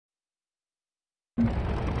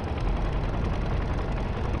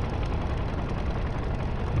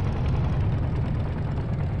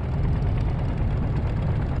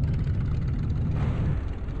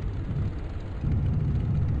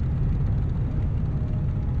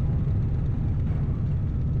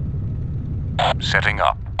Setting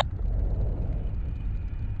up.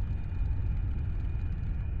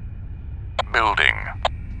 Building.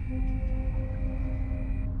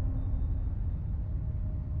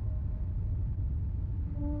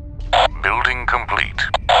 Building complete.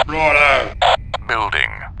 Righto.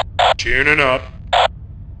 Building. Tuning up.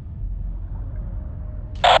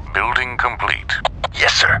 Building complete.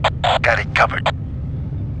 Yes, sir. Got it covered.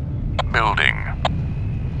 Building.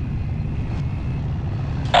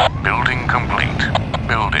 Building complete.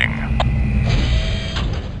 Building.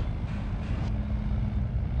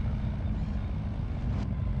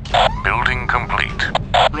 Building complete.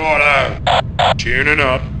 Righto. Tuning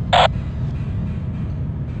up.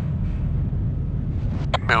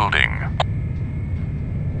 Building.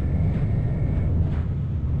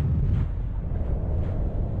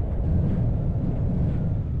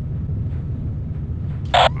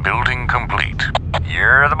 Building complete.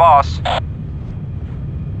 You're the boss.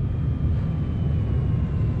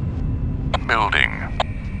 Building.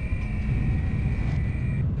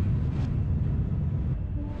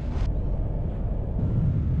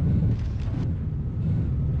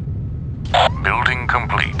 Building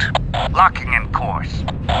complete. Locking in course.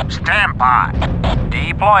 Stand by.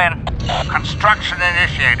 Deploying. Construction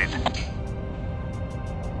initiated.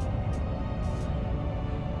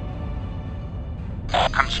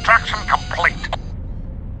 Construction complete.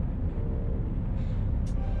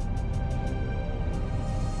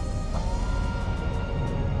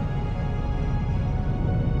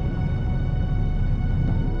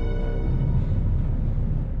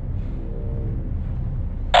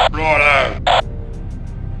 Righto.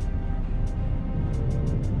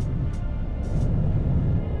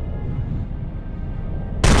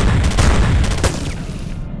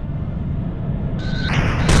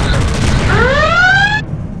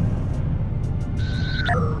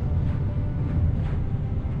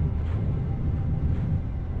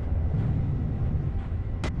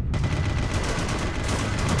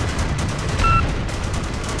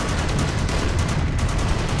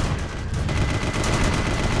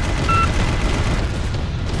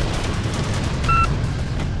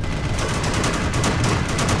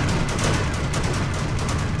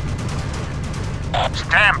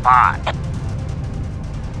 Stand by.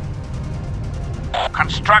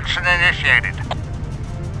 Construction initiated.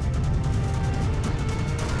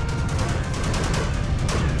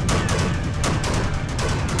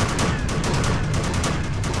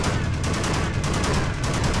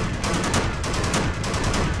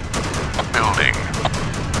 Building.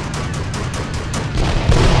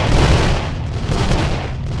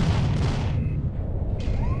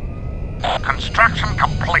 Construction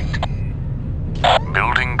complete.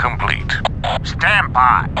 Building complete. Stand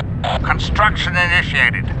by. Construction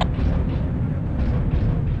initiated.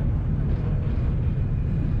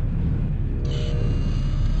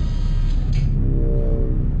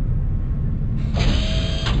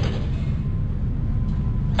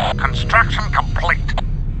 Construction complete.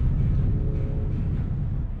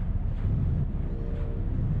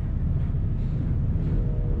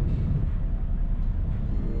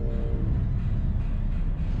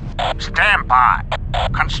 Stand by.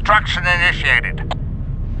 Construction initiated.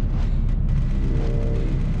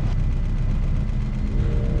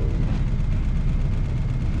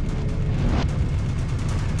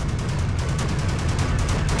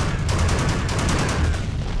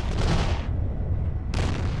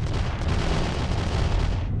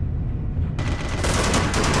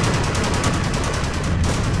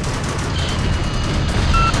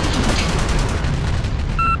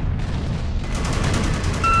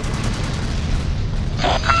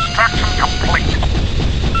 Construction complete.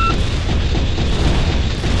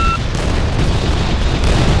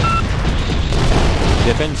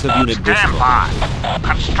 Defensive unit Stand destroyed. by.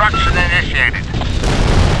 Construction initiated.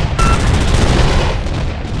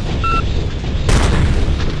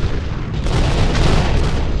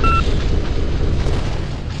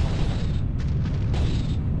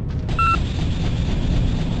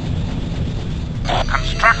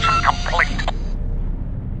 Construction complete.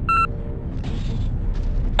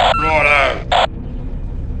 Righto.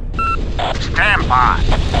 Stand by.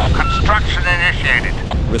 Construction initiated.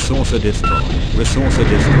 Resource destroyed. Resource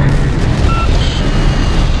destroyed.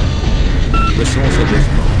 Resource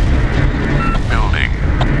destroyed. Building.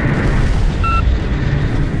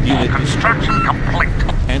 Unit Construction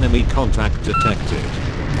complete. enemy contact detected.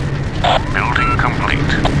 Building complete.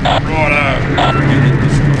 Unit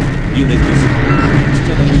destroyed. Unit destroyed.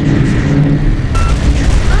 Installation destroyed.